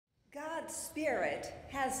God's Spirit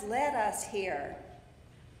has led us here.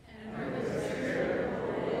 And where the Spirit of the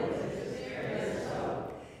Lord is, there is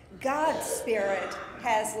hope. God's Spirit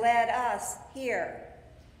has led us here.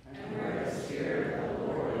 And where the Spirit of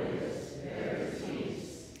the Lord is, there is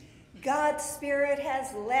peace. God's Spirit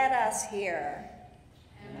has led us here.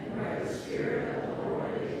 And where the Spirit of the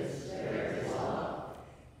Lord is, there is love.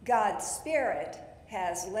 God's Spirit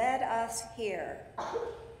has led us here.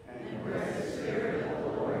 And where the Spirit of the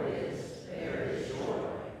Lord is, there is joy.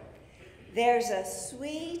 There's a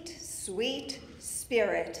sweet, sweet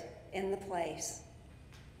spirit in the place.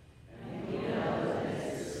 And we know that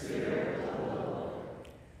it's the Spirit of the Lord.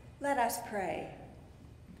 Let us pray.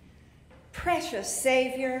 Precious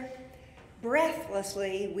Savior,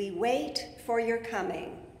 breathlessly we wait for your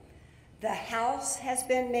coming. The house has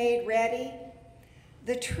been made ready.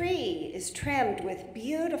 The tree is trimmed with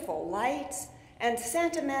beautiful lights and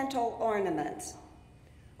sentimental ornaments.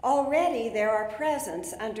 Already there are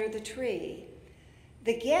presents under the tree.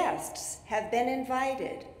 The guests have been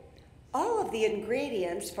invited. All of the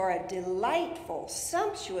ingredients for a delightful,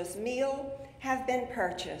 sumptuous meal have been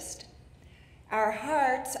purchased. Our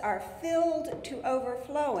hearts are filled to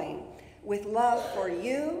overflowing with love for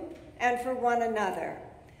you and for one another.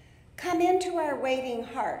 Come into our waiting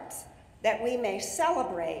hearts that we may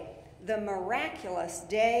celebrate the miraculous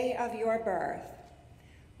day of your birth.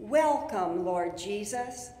 Welcome, Lord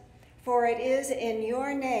Jesus, for it is in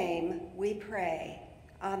your name we pray.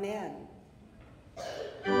 Amen.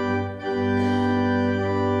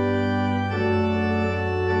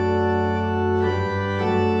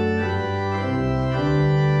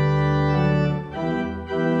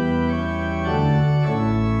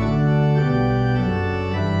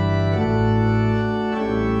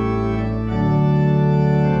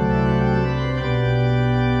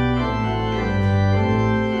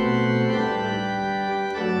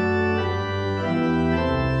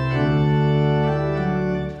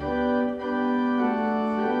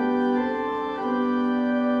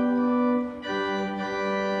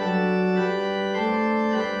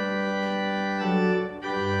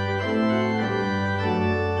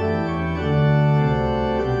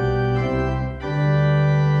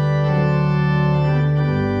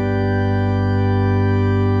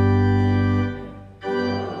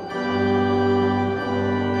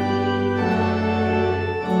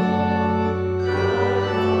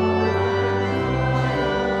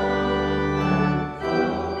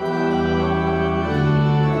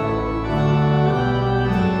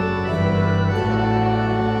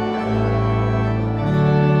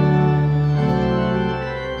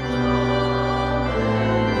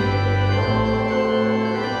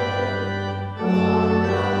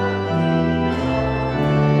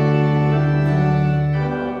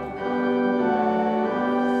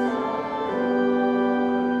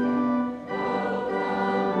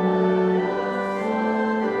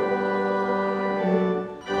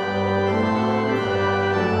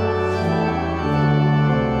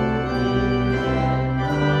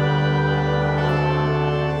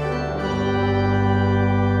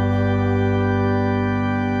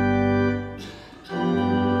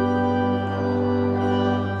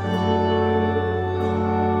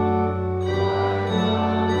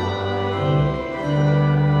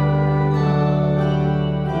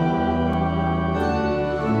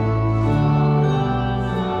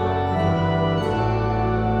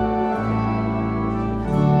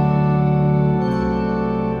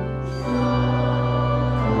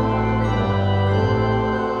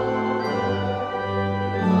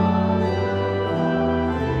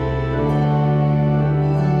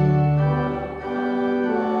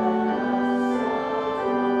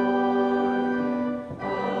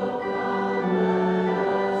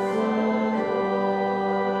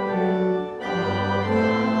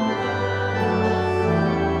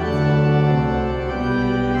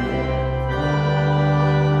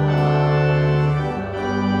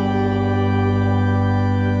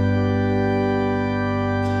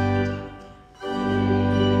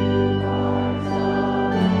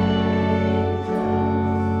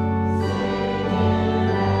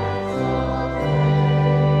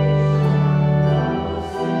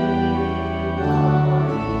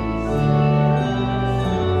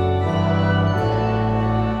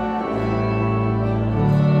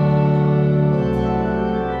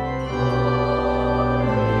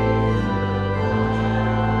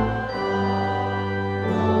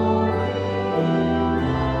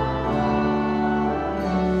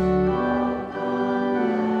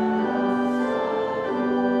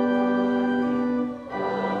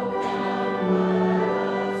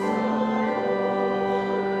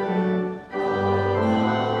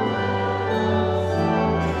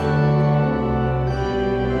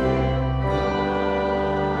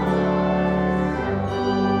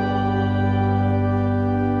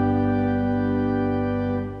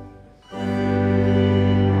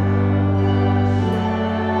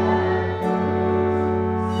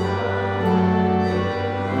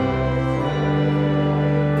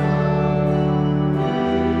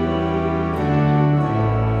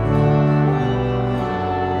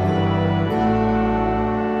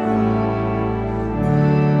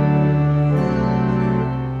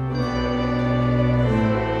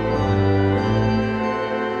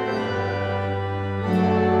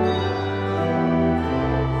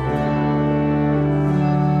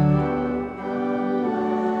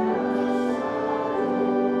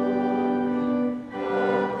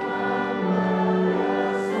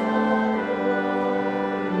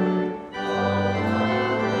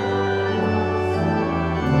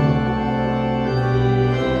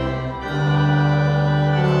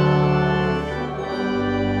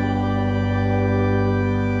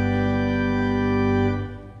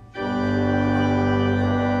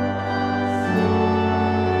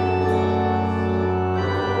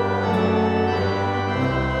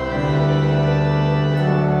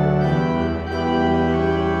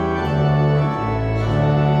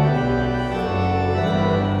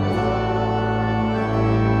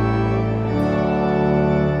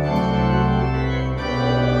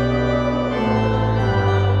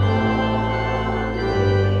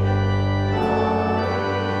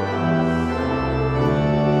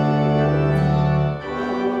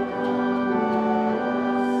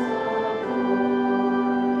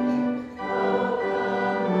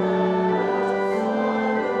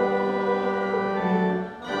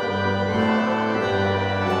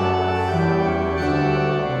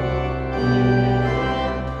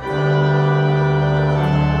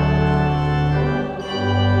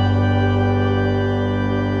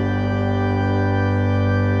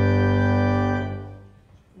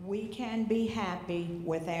 be happy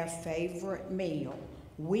with our favorite meal.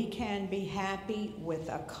 We can be happy with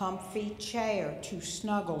a comfy chair to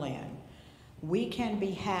snuggle in. We can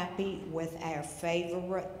be happy with our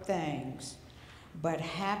favorite things. But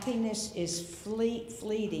happiness is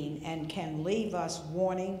fleeting and can leave us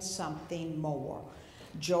wanting something more.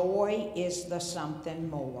 Joy is the something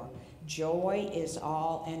more. Joy is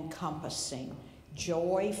all-encompassing.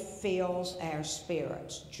 Joy fills our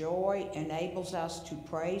spirits. Joy enables us to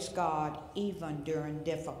praise God even during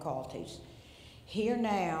difficulties. Hear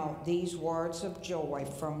now these words of joy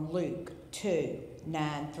from Luke 2,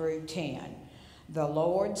 9 through 10. The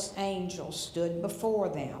Lord's angel stood before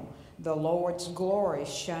them. The Lord's glory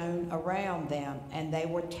shone around them, and they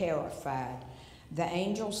were terrified. The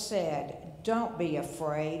angel said, "Don't be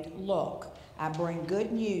afraid. Look, I bring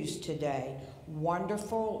good news today,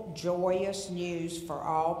 wonderful, joyous news for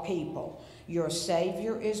all people. Your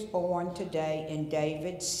Savior is born today in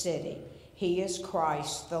David's city. He is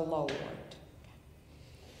Christ the Lord."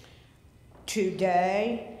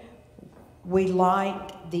 Today, we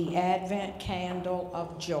light the Advent candle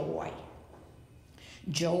of joy.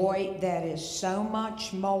 Joy that is so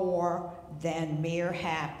much more than mere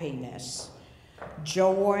happiness.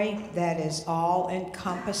 Joy that is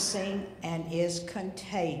all-encompassing and is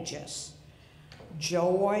contagious.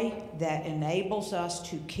 Joy that enables us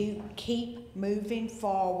to keep moving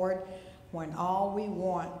forward when all we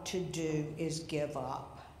want to do is give up.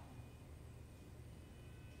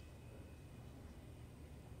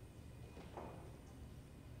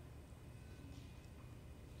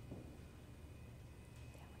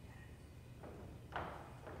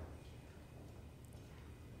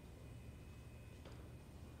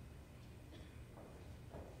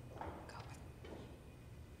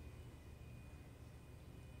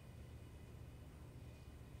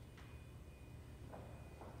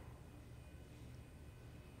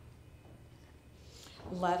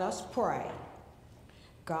 Let us pray.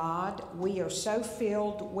 God, we are so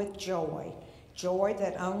filled with joy, joy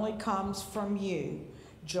that only comes from you,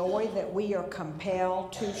 joy that we are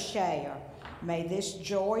compelled to share. May this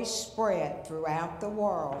joy spread throughout the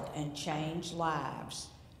world and change lives.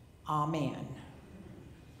 Amen.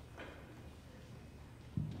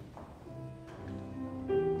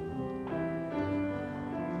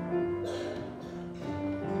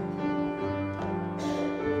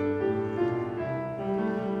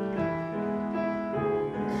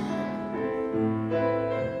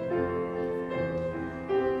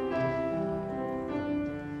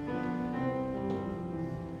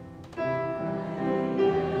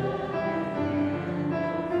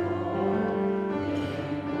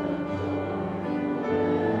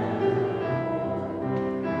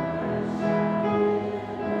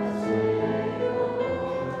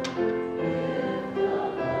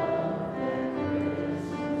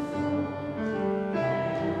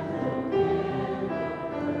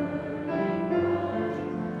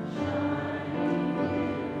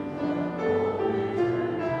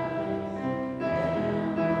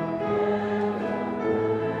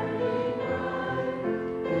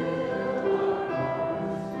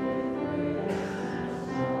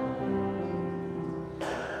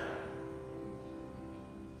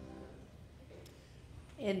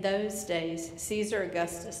 In those days, Caesar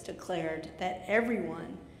Augustus declared that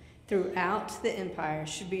everyone throughout the empire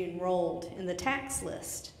should be enrolled in the tax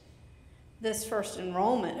list. This first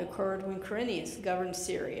enrollment occurred when Quirinius governed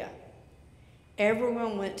Syria.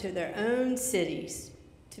 Everyone went to their own cities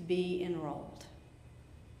to be enrolled.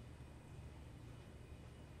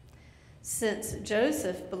 Since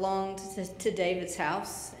Joseph belonged to David's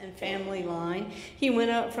house and family line, he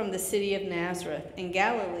went up from the city of Nazareth in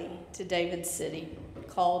Galilee to David's city,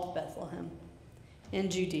 called Bethlehem, in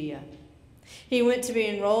Judea. He went to be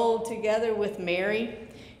enrolled together with Mary,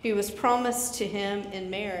 who was promised to him in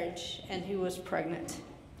marriage and who was pregnant.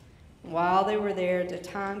 While they were there, the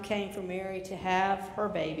time came for Mary to have her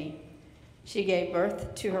baby. She gave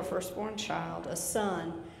birth to her firstborn child, a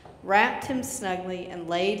son, wrapped him snugly, and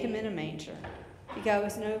laid him in a manger, because there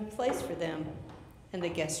was no place for them in the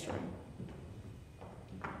guest room.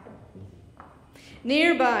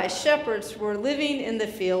 Nearby, shepherds were living in the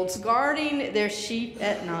fields, guarding their sheep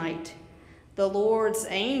at night. The Lord's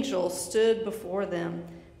angel stood before them.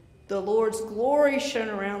 The Lord's glory shone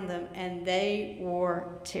around them, and they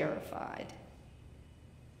were terrified.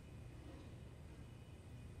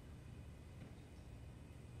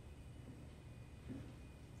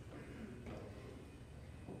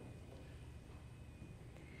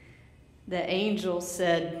 The angel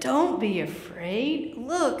said, "Don't be afraid.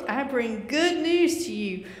 Look, I bring good news to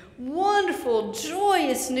you, wonderful,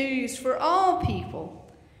 joyous news for all people.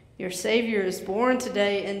 Your Savior is born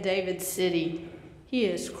today in David's city. He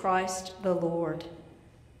is Christ the Lord.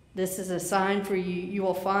 This is a sign for you. You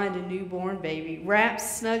will find a newborn baby wrapped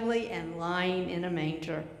snugly and lying in a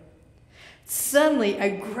manger." Suddenly,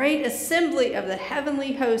 a great assembly of the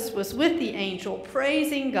heavenly host was with the angel,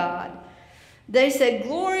 praising God. They said,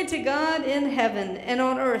 "Glory to God in heaven, and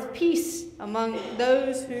on earth peace among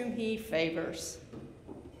those whom he favors."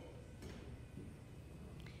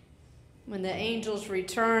 When the angels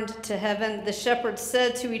returned to heaven, the shepherds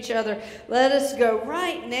said to each other, "Let us go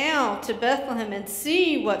right now to Bethlehem and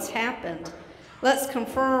see what's happened. Let's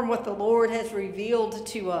confirm what the Lord has revealed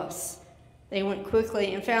to us." They went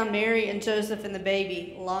quickly and found Mary and Joseph and the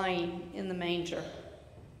baby lying in the manger.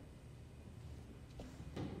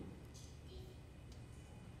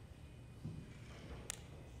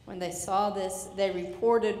 When they saw this, they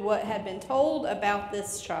reported what had been told about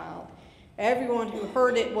this child. Everyone who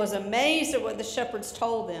heard it was amazed at what the shepherds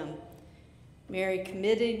told them. Mary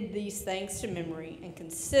committed these things to memory and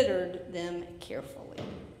considered them carefully.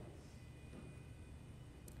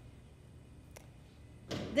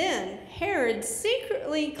 Then Herod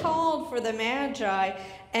secretly called for the Magi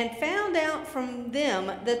and found out from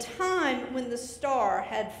them the time when the star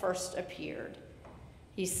had first appeared.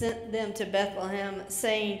 He sent them to Bethlehem,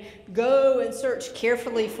 saying, "Go and search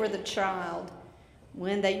carefully for the child.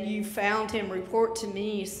 When you found him, report to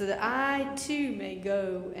me, so that I too may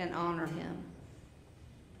go and honor him."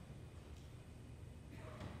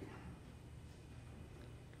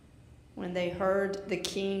 When they heard the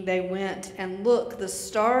king, they went, and look, the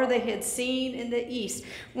star they had seen in the east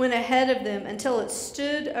went ahead of them until it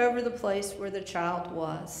stood over the place where the child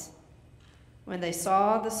was. When they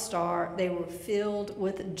saw the star, they were filled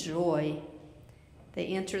with joy. They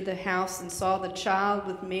entered the house and saw the child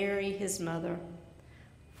with Mary, his mother.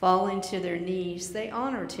 Falling to their knees, they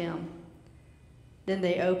honored him. Then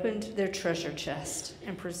they opened their treasure chest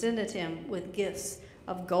and presented him with gifts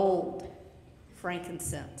of gold,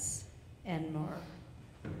 frankincense, and myrrh.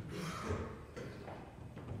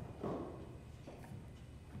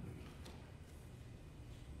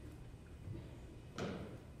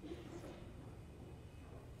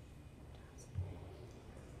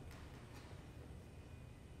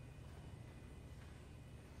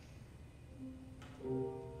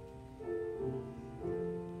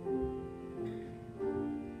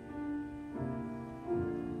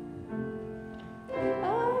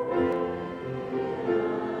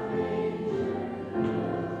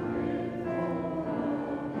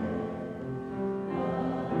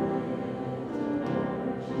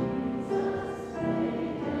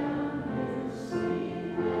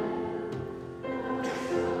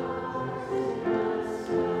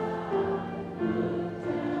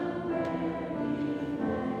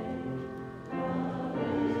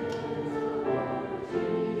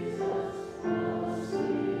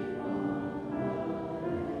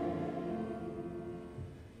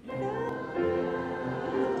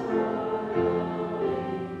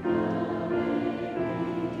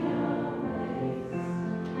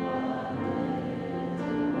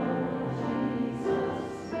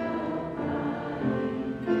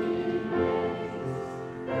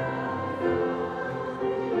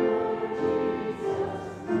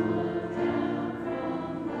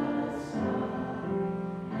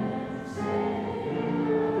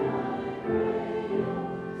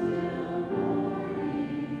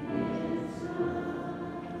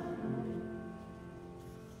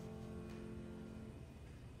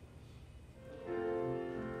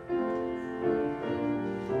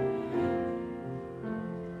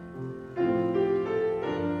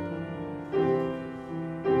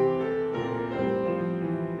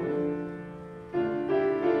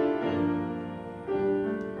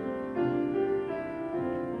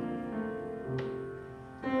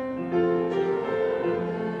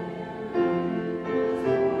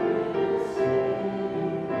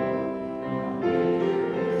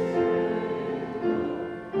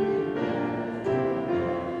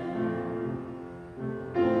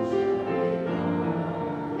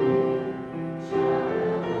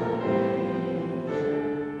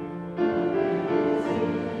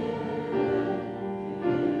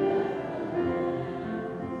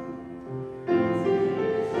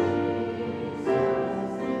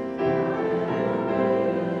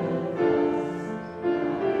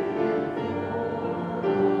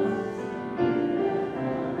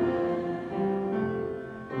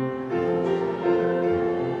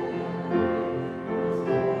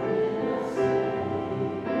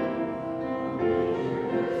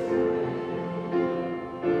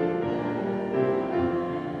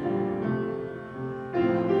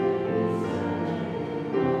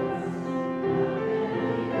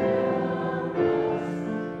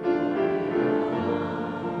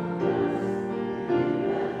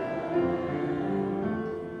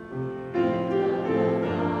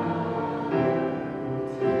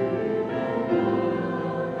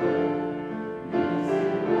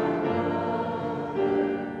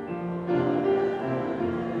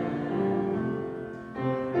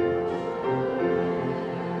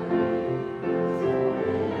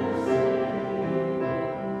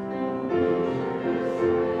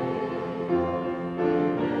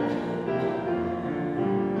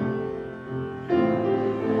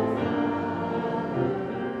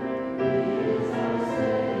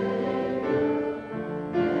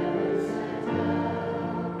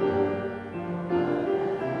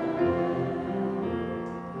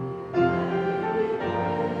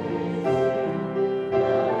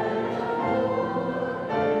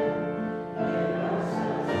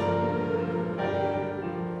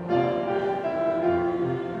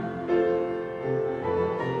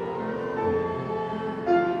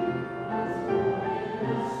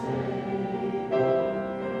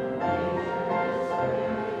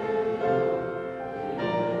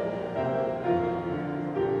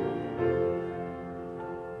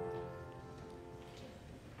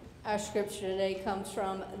 Our scripture today comes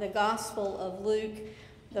from the Gospel of Luke,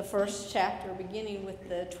 the first chapter, beginning with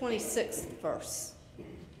the 26th verse.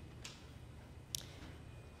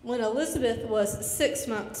 When Elizabeth was 6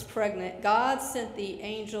 months pregnant, God sent the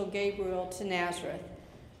angel Gabriel to Nazareth,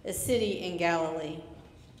 a city in Galilee,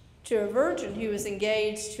 to a virgin who was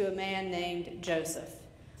engaged to a man named Joseph,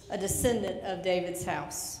 a descendant of David's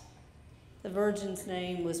house. The virgin's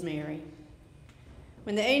name was Mary.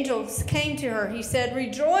 When the angels came to her, he said,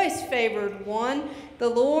 "Rejoice, favored one, the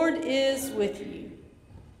Lord is with you."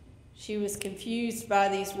 She was confused by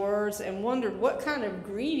these words and wondered what kind of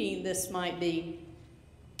greeting this might be.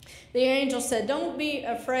 The angel said, "Don't be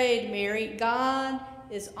afraid, Mary. God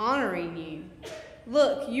is honoring you.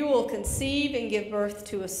 Look, you will conceive and give birth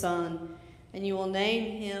to a son, and you will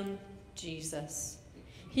name him Jesus.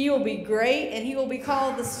 He will be great, and he will be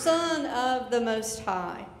called the Son of the Most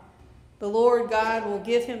High. The Lord God will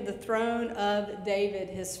give him the throne of David,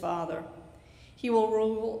 his father. He will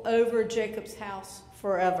rule over Jacob's house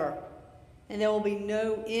forever, and there will be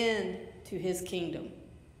no end to his kingdom."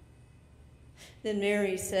 Then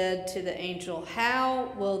Mary said to the angel,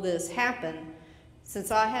 "How will this happen,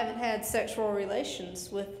 since I haven't had sexual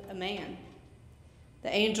relations with a man?"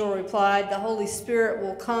 The angel replied, "The Holy Spirit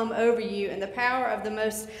will come over you, and the power of the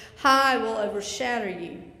Most High will overshadow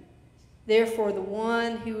you. Therefore, the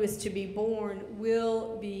one who is to be born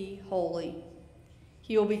will be holy.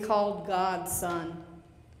 He will be called God's Son.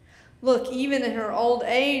 Look, even in her old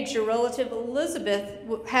age, your relative Elizabeth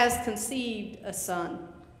has conceived a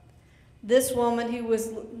son. This woman who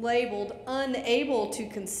was labeled unable to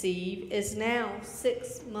conceive is now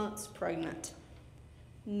 6 months pregnant.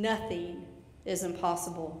 Nothing is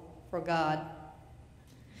impossible for God."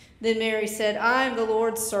 Then Mary said, "I am the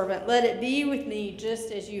Lord's servant. Let it be with me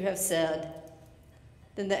just as you have said."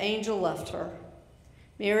 Then the angel left her.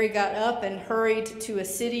 Mary got up and hurried to a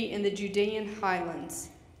city in the Judean highlands.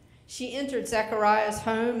 She entered Zechariah's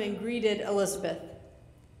home and greeted Elizabeth.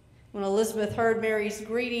 When Elizabeth heard Mary's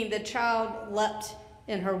greeting, the child leapt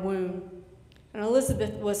in her womb, and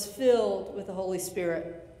Elizabeth was filled with the Holy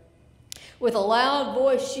Spirit. With a loud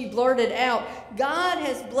voice, she blurted out, "God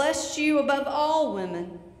has blessed you above all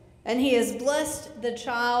women, and he has blessed the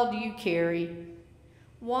child you carry.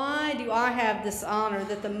 Why do I have this honor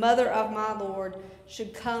that the mother of my Lord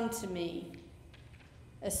should come to me?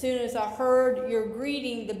 As soon as I heard your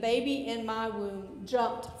greeting, the baby in my womb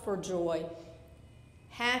jumped for joy.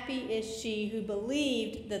 Happy is she who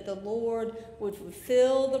believed that the Lord would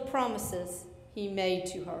fulfill the promises he made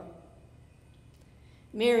to her."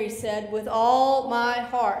 Mary said, "With all my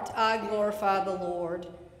heart I glorify the Lord.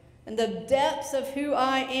 In the depths of who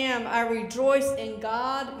I am, I rejoice in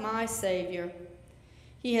God my Savior.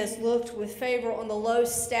 He has looked with favor on the low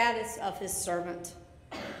status of his servant.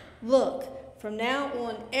 Look, from now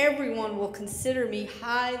on everyone will consider me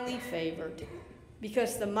highly favored,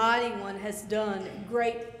 because the Mighty One has done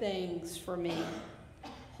great things for me.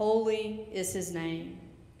 Holy is his name.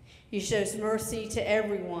 He shows mercy to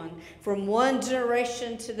everyone, from one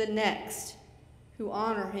generation to the next, who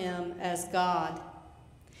honor him as God.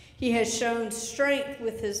 He has shown strength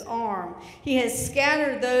with his arm. He has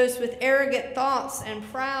scattered those with arrogant thoughts and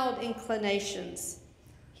proud inclinations.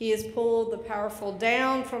 He has pulled the powerful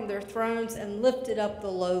down from their thrones and lifted up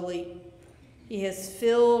the lowly. He has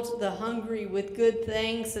filled the hungry with good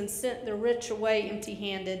things and sent the rich away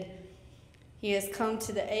empty-handed. He has come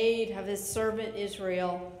to the aid of his servant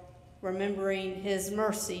Israel, remembering his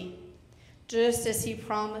mercy, just as he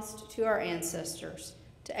promised to our ancestors,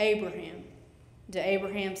 to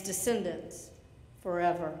Abraham's descendants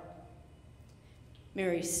forever."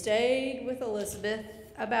 Mary stayed with Elizabeth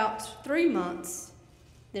about 3 months,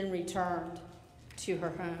 then returned to her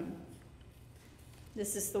home.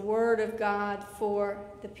 This is the word of God for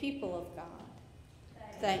the people of God.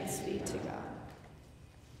 Thanks be to God.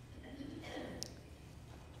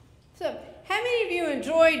 So, how many of you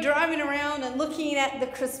enjoy driving around and looking at the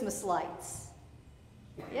Christmas lights?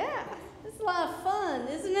 Yeah, it's a lot of fun,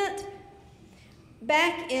 isn't it?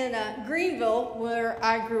 Back in Greenville, where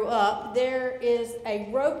I grew up, there is a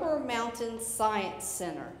Roper Mountain Science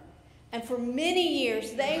Center. And for many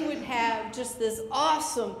years, they would have just this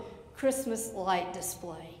awesome Christmas light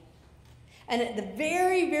display. And at the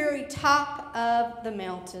very, very top of the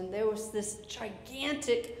mountain, there was this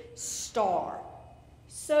gigantic star.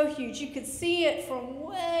 So huge, you could see it from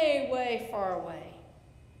way, way far away.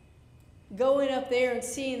 Going up there and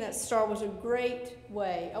seeing that star was a great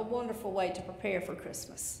way, a wonderful way to prepare for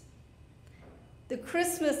Christmas. The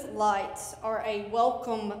Christmas lights are a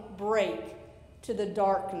welcome break to the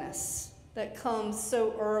darkness that comes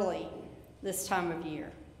so early this time of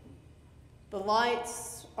year. The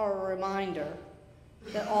lights are a reminder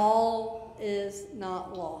that all is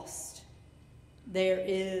not lost. There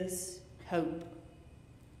is hope.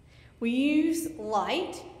 We use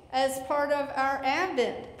light as part of our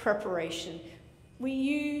Advent preparation. We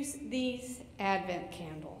use these Advent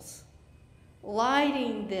candles,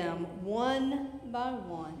 lighting them one by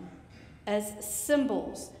one as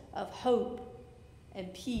symbols of hope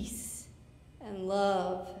and peace and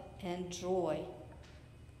love and joy,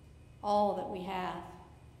 all that we have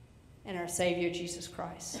in our Savior Jesus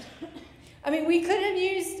Christ. I mean, we could have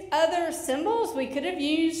used other symbols. We could have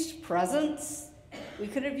used presents. We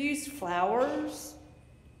could have used flowers,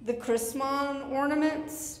 the Christmas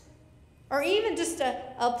ornaments, or even just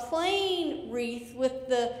a plain wreath with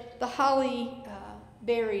the holly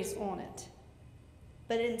berries on it.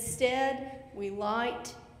 But instead, we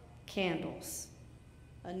light candles,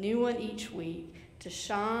 a new one each week, to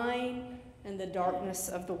shine in the darkness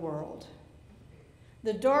of the world.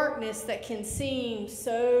 The darkness that can seem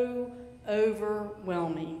so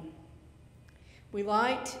overwhelming. We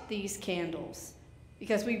light these candles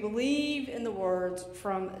because we believe in the words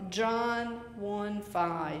from John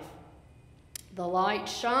 1:5. The light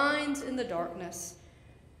shines in the darkness,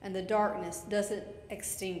 and the darkness doesn't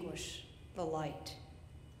extinguish the light.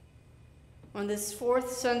 On this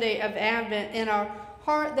fourth Sunday of Advent, in our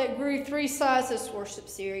Heart That Grew 3 Sizes worship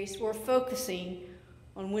series, we're focusing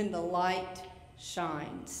on when the light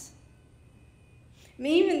shines. I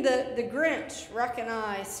mean, even the Grinch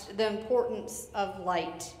recognized the importance of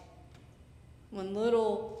light. When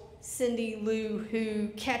little Cindy Lou Who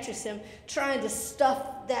catches him trying to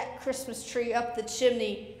stuff that Christmas tree up the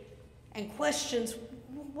chimney and questions,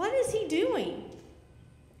 what is he doing?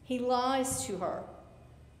 He lies to her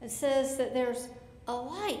and says that there's a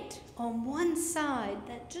light on one side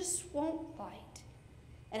that just won't light.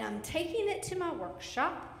 And I'm taking it to my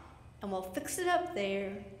workshop, and we'll fix it up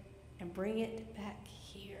there and bring it back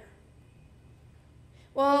here.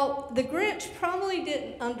 Well, the Grinch probably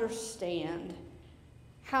didn't understand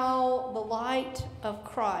how the light of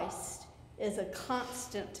Christ is a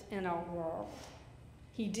constant in our world.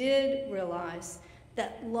 He did realize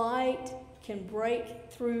that light can break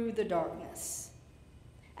through the darkness.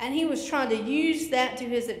 And he was trying to use that to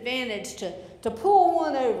his advantage to pull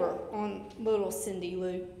one over on little Cindy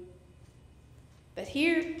Lou. But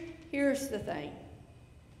here's the thing.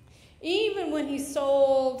 Even when he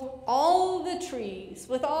sold all of the trees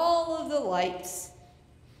with all of the lights,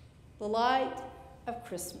 the light of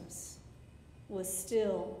Christmas was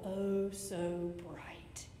still oh so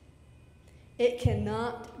bright. It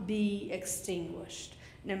cannot be extinguished,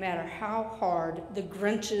 no matter how hard the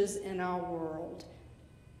Grinches in our world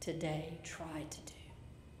today try to do.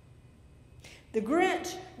 The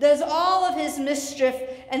Grinch does all of his mischief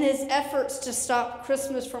and his efforts to stop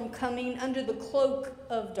Christmas from coming under the cloak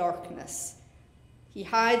of darkness. He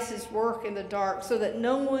hides his work in the dark so that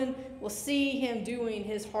no one will see him doing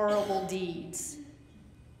his horrible deeds.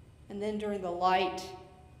 And then during the light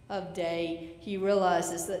of day, he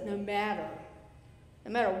realizes that no matter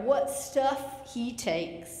what stuff he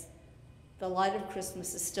takes, the light of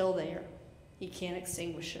Christmas is still there. He can't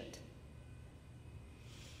extinguish it.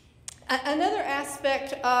 Another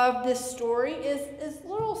aspect of this story is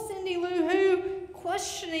little Cindy Lou Who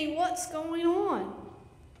questioning what's going on.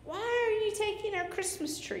 Why are you taking our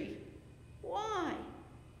Christmas tree? Why?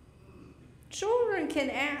 Children can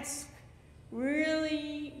ask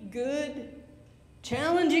really good,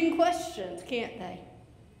 challenging questions, can't they?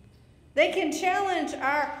 They can challenge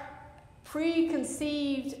our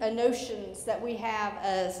preconceived notions that we have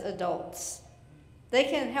as adults. They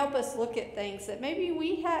can help us look at things that maybe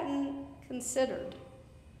we hadn't considered.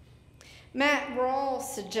 Matt Rawls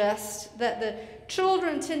suggests that the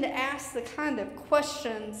children tend to ask the kind of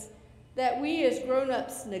questions that we as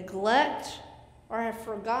grown-ups neglect or have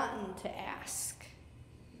forgotten to ask.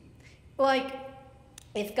 Like,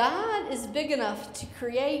 if God is big enough to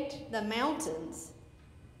create the mountains,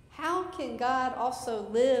 how can God also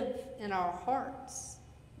live in our hearts?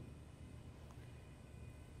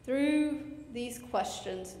 Through these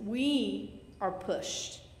questions, we are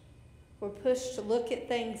pushed. We're pushed to look at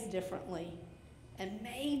things differently and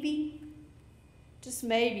maybe, just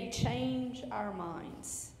maybe, change our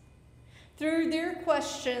minds. Through their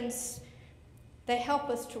questions, they help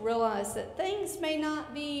us to realize that things may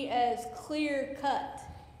not be as clear-cut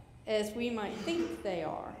as we might think they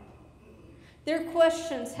are. Their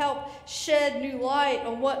questions help shed new light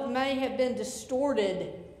on what may have been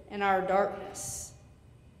distorted in our darkness.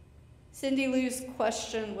 Cindy Lou's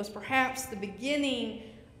question was perhaps the beginning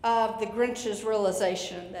of the Grinch's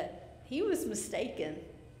realization that he was mistaken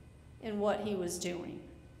in what he was doing.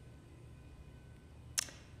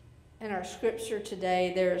 in our scripture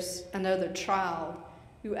today, there's another child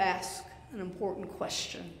who asks an important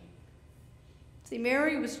question. See,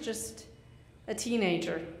 Mary was just a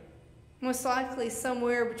teenager, most likely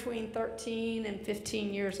somewhere between 13 and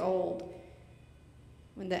 15 years old,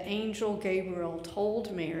 when the angel Gabriel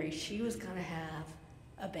told Mary she was going to have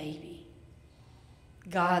a baby,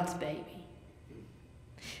 God's baby.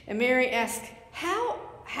 And Mary asked, how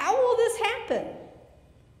will this happen?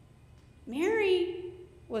 Mary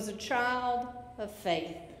was a child of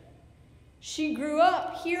faith. She grew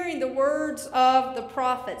up hearing the words of the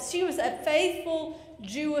prophets. She was a faithful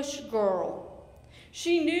Jewish girl.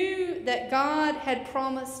 She knew that God had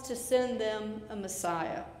promised to send them a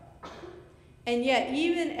Messiah. And yet,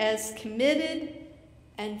 even as committed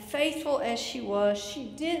and faithful as she was,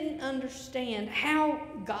 she didn't understand how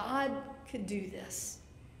God could do this.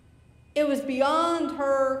 It was beyond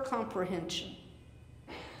her comprehension.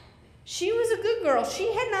 She was a good girl.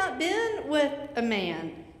 She had not been with a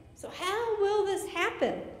man. So how will this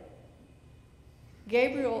happen?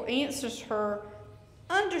 Gabriel answers her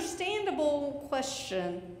understandable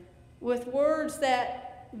question with words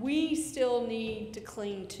that we still need to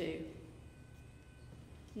cling to.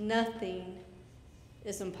 Nothing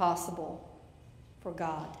is impossible for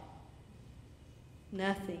God.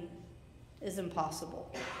 Nothing is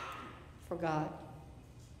impossible for God.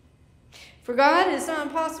 For God, it's not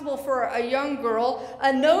impossible for a young girl,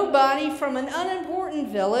 a nobody from an unimportant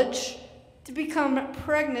village, to become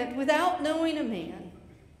pregnant without knowing a man.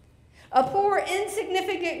 A poor,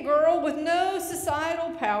 insignificant girl with no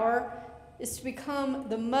societal power is to become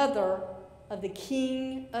the mother of the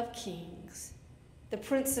King of Kings, the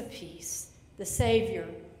Prince of Peace, the Savior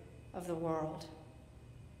of the world.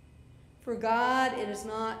 For God, it is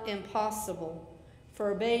not impossible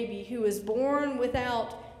for a baby who is born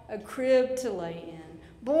without a crib to lay in,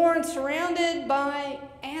 born surrounded by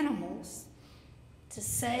animals, to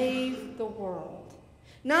save the world.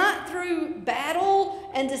 Not through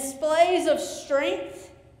battle and displays of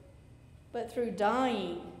strength, but through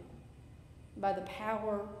dying by the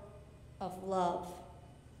power of love.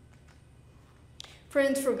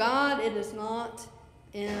 Friends, for God, it is not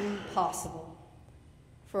impossible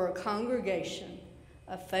for a congregation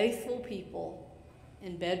of faithful people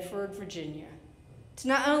in Bedford, Virginia, to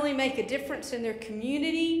not only make a difference in their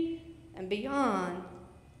community and beyond,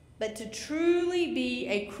 but to truly be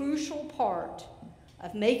a crucial part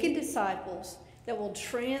of making disciples that will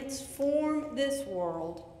transform this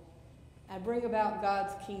world and bring about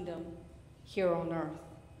God's kingdom here on earth.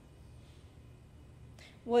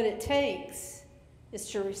 What it takes is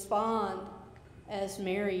to respond as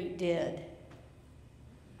Mary did.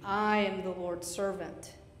 I am the Lord's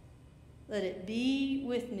servant. Let it be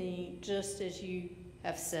with me just as you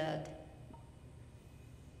have said.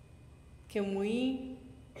 Can we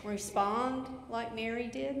respond like Mary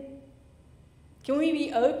did? Can we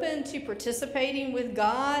be open to participating with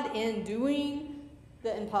God in doing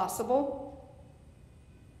the impossible?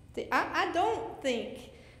 I don't think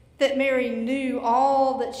that Mary knew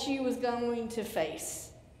all that she was going to face.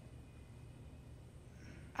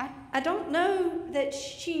 I don't know that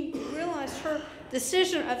she realized her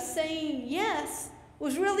decision of saying yes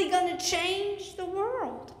was really going to change the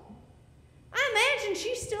world. I imagine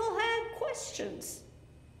she still had questions.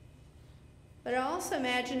 But I also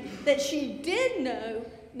imagine that she did know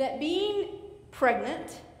that being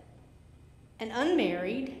pregnant and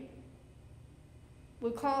unmarried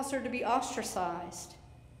would cause her to be ostracized,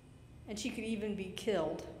 and she could even be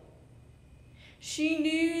killed. She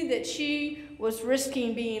knew that she was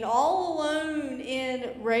risking being all alone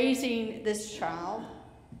in raising this child.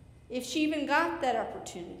 If she even got that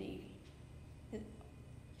opportunity,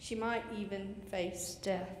 she might even face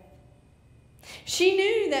death. She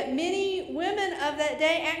knew that many women of that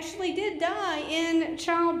day actually did die in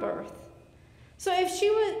childbirth. So if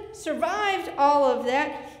she survived all of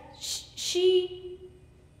that, she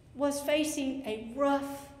was facing a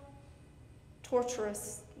rough,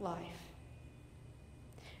 torturous life.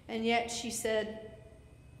 And yet she said,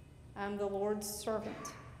 I'm the Lord's servant.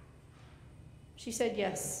 She said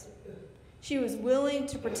yes. She was willing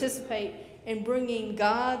to participate in bringing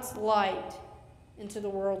God's light into the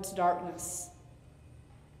world's darkness.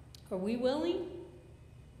 Are we willing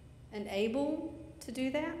and able to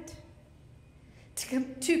do that?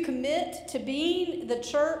 To commit to being the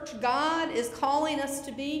church God is calling us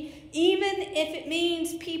to be, even if it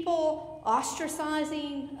means people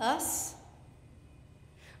ostracizing us?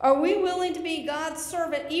 Are we willing to be God's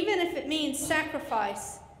servant, even if it means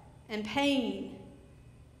sacrifice and pain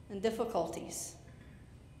and difficulties?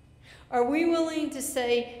 Are we willing to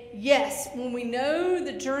say yes when we know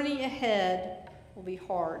the journey ahead will be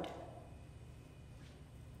hard?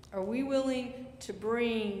 Are we willing to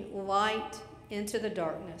bring light into the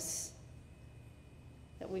darkness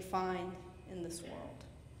that we find in this world?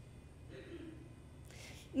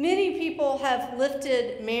 Many people have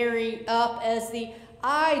lifted Mary up as the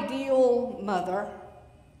ideal mother.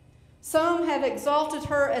 Some have exalted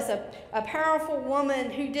her as a powerful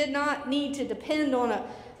woman who did not need to depend on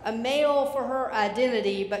a male for her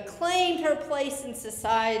identity, but claimed her place in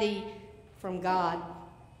society from God.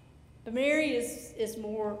 But Mary is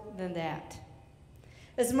more than that.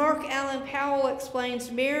 As Mark Allen Powell explains,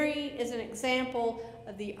 Mary is an example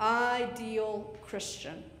of the ideal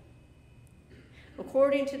Christian.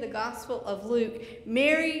 According to the Gospel of Luke,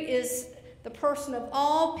 Mary is the person of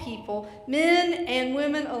all people, men and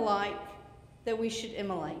women alike, that we should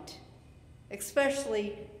emulate,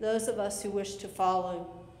 especially those of us who wish to follow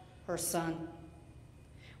her son.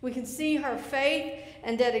 We can see her faith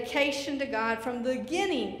and dedication to God from the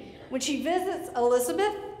beginning when she visits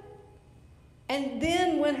Elizabeth, and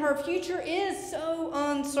then when her future is so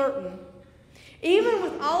uncertain. Even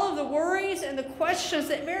with all of the worries and the questions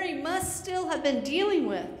that Mary must still have been dealing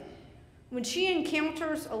with, when she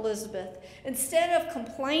encounters Elizabeth, instead of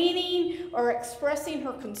complaining or expressing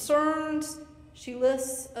her concerns, she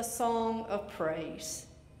lists a song of praise.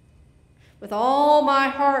 With all my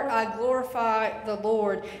heart I glorify the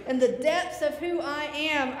Lord. In the depths of who I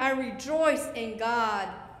am, I rejoice in God,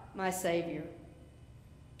 my Savior.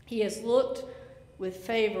 He has looked with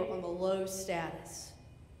favor on the low status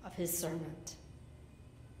of his servant.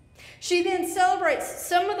 She then celebrates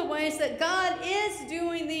some of the ways that God is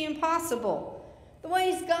doing the impossible, the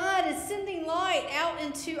ways God is sending light out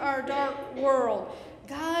into our dark world.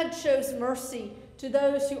 God shows mercy to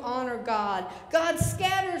those who honor God. God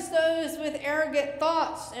scatters those with arrogant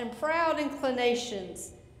thoughts and proud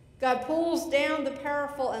inclinations. God pulls down the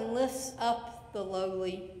powerful and lifts up the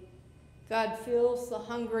lowly. God fills the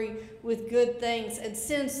hungry with good things and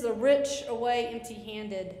sends the rich away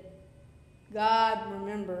empty-handed. God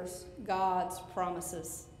remembers God's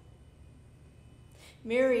promises.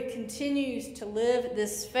 Mary continues to live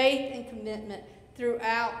this faith and commitment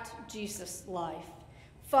throughout Jesus' life,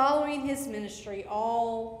 following his ministry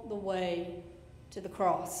all the way to the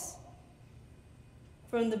cross.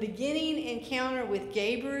 From the beginning encounter with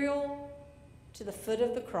Gabriel to the foot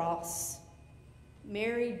of the cross,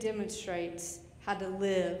 Mary demonstrates how to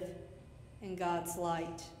live in God's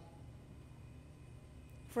light.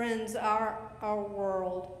 Friends, our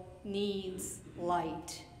world needs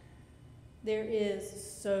light. There is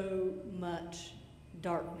so much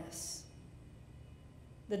darkness.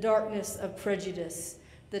 The darkness of prejudice,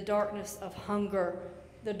 the darkness of hunger,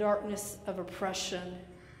 the darkness of oppression,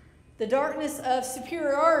 the darkness of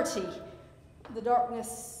superiority, the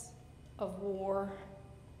darkness of war,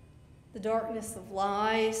 the darkness of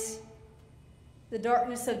lies, the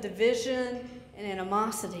darkness of division and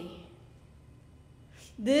animosity.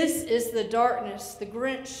 This is the darkness the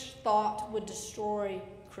Grinch thought would destroy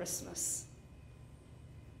Christmas.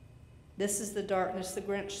 This is the darkness the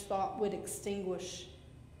Grinch thought would extinguish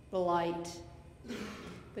the light.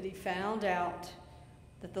 But he found out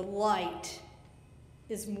that the light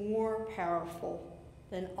is more powerful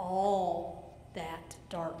than all that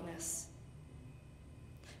darkness.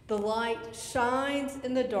 The light shines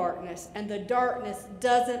in the darkness, and the darkness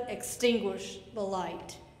doesn't extinguish the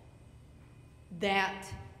light. That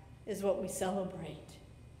is what we celebrate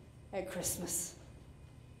at Christmas.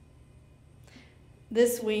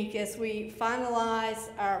 This week, as we finalize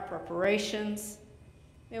our preparations,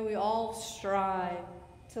 may we all strive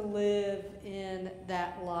to live in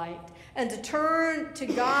that light and to turn to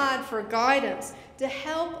God for guidance, to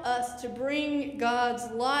help us to bring God's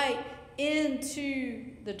light into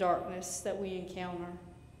the darkness that we encounter.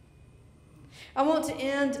 I want to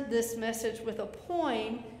end this message with a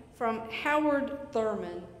poem from Howard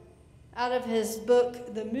Thurman out of his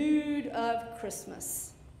book, The Mood of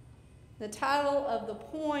Christmas. The title of the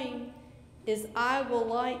poem is I Will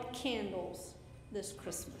Light Candles This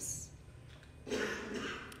Christmas.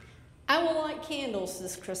 I will light candles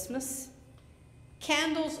this Christmas,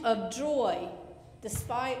 candles of joy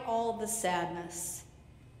despite all the sadness,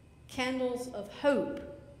 candles of hope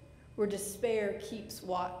where despair keeps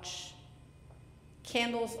watch,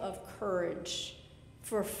 candles of courage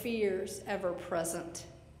for fears ever present,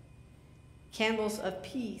 candles of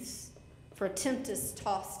peace for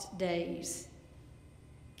tempest-tossed days,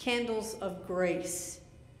 candles of grace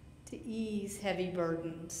to ease heavy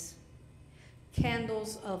burdens,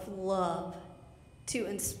 candles of love to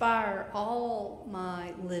inspire all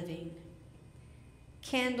my living,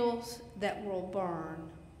 candles that will burn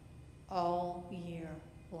all year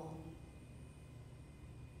long.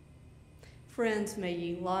 Friends, may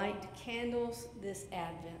you light candles this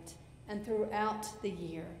Advent and throughout the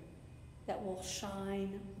year that will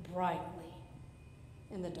shine brightly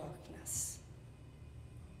in the darkness.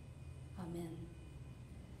 Amen.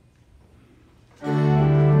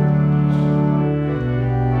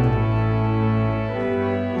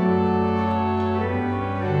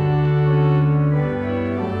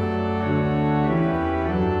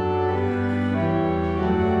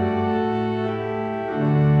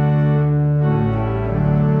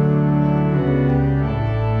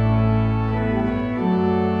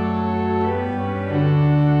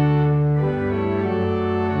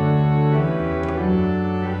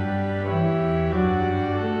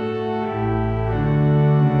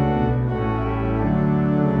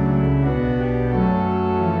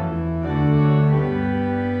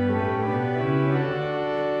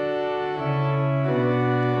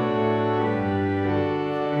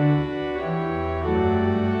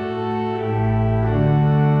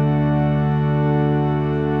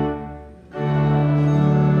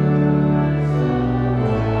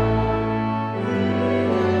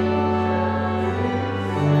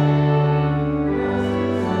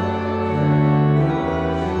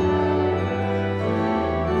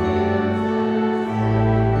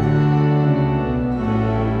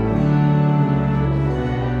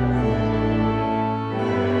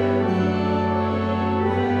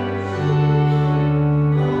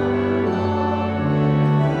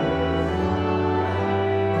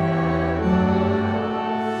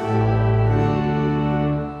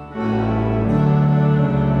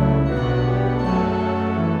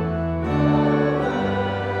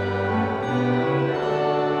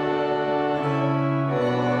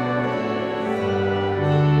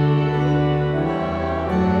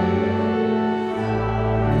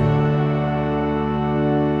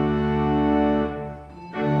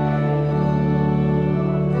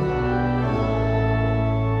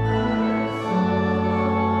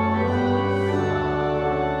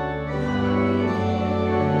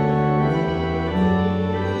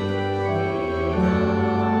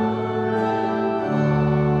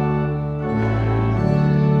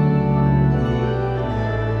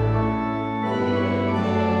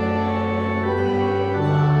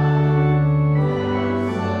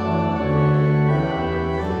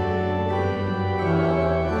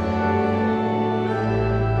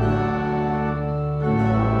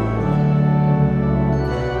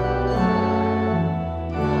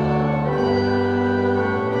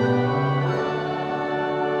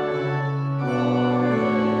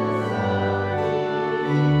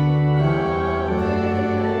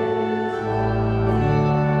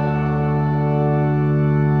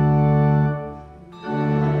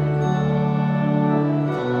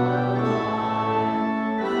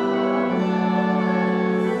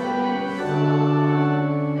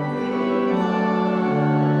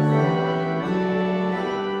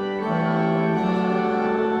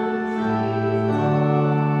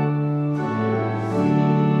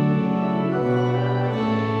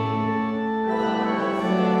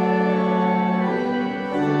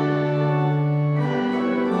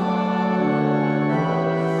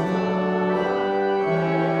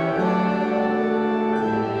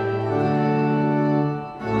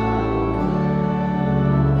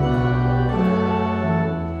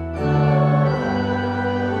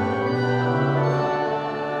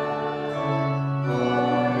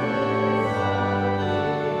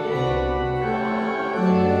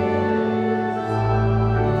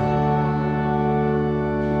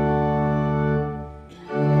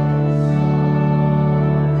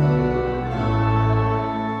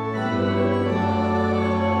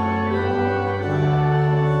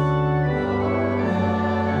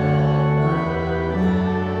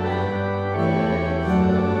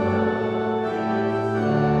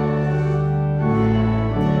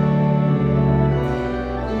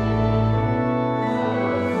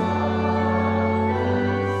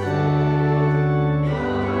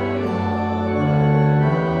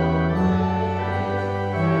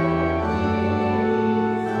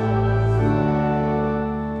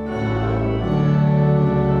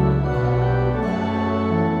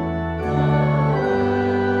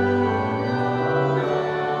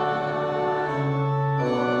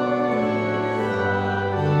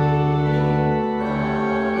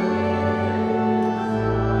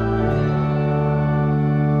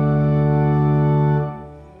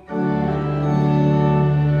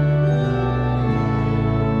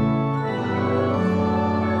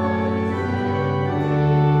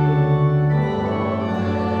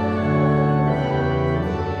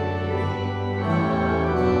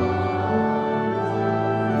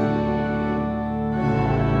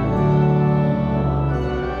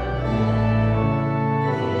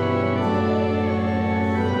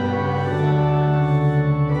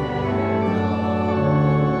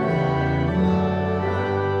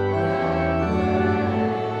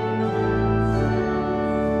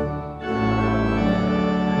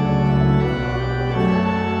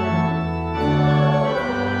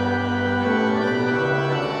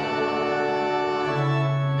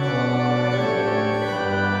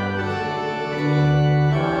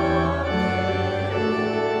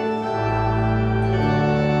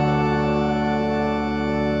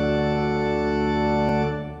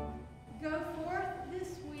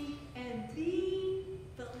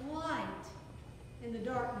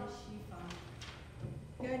 darkness you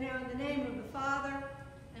find. Go now in the name of